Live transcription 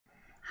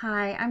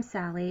Hi, I'm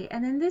Sally,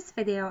 and in this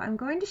video I'm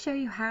going to show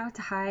you how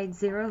to hide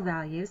zero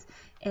values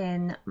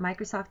in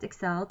Microsoft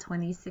Excel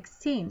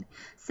 2016.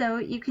 So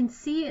you can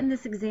see in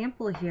this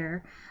example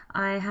here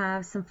I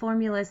have some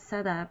formulas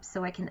set up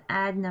so I can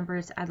add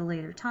numbers at a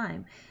later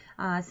time.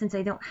 Since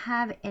I don't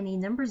have any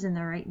numbers in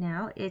there right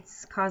now,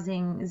 it's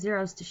causing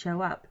zeros to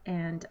show up,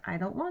 and I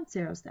don't want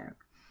zeros there.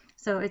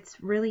 So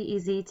it's really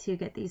easy to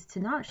get these to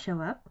not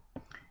show up.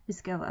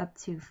 Just go up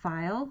to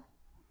File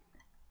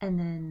and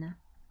then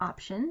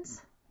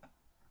Options,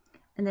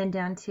 and then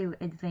down to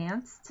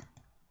Advanced,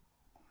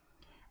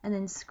 and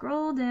then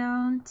scroll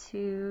down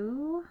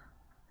to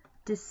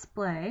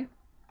Display,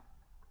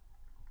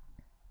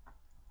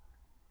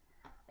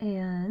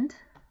 and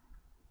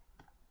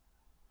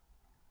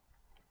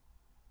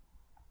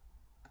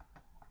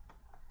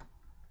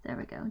there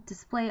we go,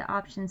 display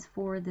options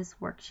for this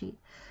worksheet.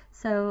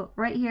 So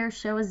right here,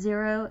 show a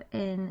zero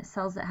in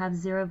cells that have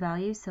zero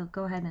value, so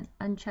go ahead and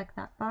uncheck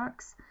that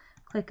box,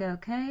 click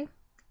OK,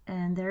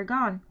 and they're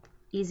gone.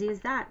 Easy as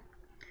that.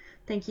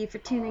 Thank you for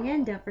tuning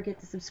in. Don't forget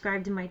to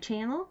subscribe to my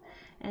channel,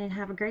 and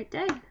have a great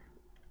day.